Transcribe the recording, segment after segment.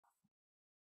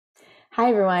Hi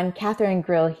everyone, Catherine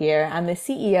Grill here. I'm the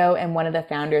CEO and one of the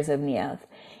founders of Neolth.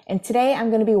 And today I'm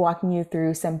going to be walking you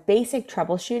through some basic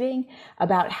troubleshooting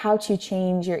about how to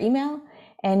change your email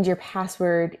and your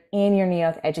password in your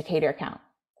Neolth Educator account.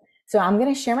 So I'm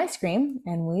going to share my screen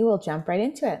and we will jump right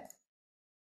into it.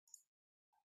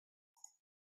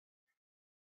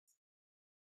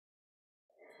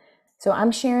 So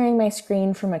I'm sharing my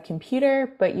screen from a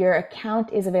computer, but your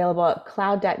account is available at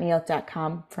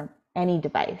cloud.neolth.com from any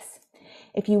device.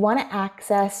 If you want to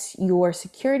access your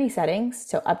security settings,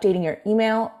 so updating your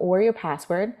email or your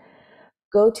password,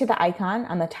 go to the icon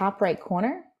on the top right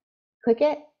corner, click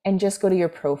it, and just go to your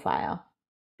profile.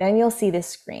 Then you'll see this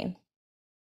screen.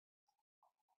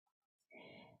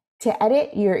 To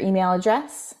edit your email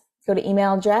address, go to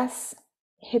email address,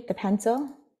 hit the pencil,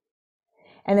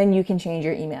 and then you can change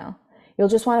your email. You'll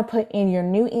just want to put in your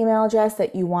new email address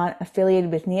that you want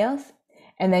affiliated with Neolth,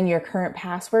 and then your current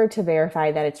password to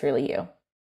verify that it's really you.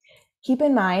 Keep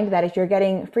in mind that if you're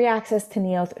getting free access to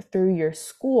Neolth through your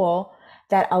school,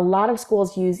 that a lot of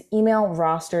schools use email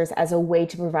rosters as a way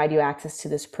to provide you access to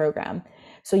this program.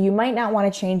 So you might not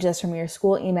want to change this from your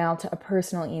school email to a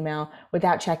personal email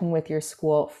without checking with your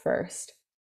school first.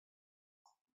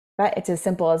 But it's as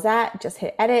simple as that. Just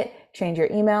hit edit, change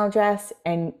your email address,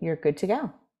 and you're good to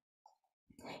go.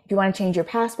 If you want to change your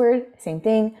password, same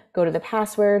thing, go to the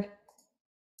password,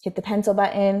 hit the pencil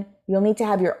button. You'll need to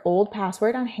have your old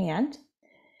password on hand,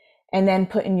 and then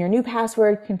put in your new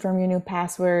password, confirm your new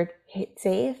password, hit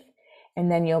save, and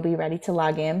then you'll be ready to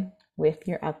log in with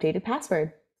your updated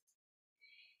password.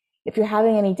 If you're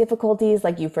having any difficulties,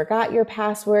 like you forgot your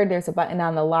password, there's a button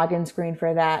on the login screen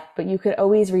for that, but you could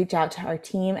always reach out to our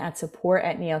team at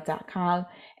support@neolth.com,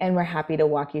 and we're happy to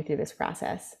walk you through this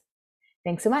process.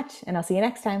 Thanks so much, and I'll see you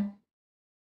next time.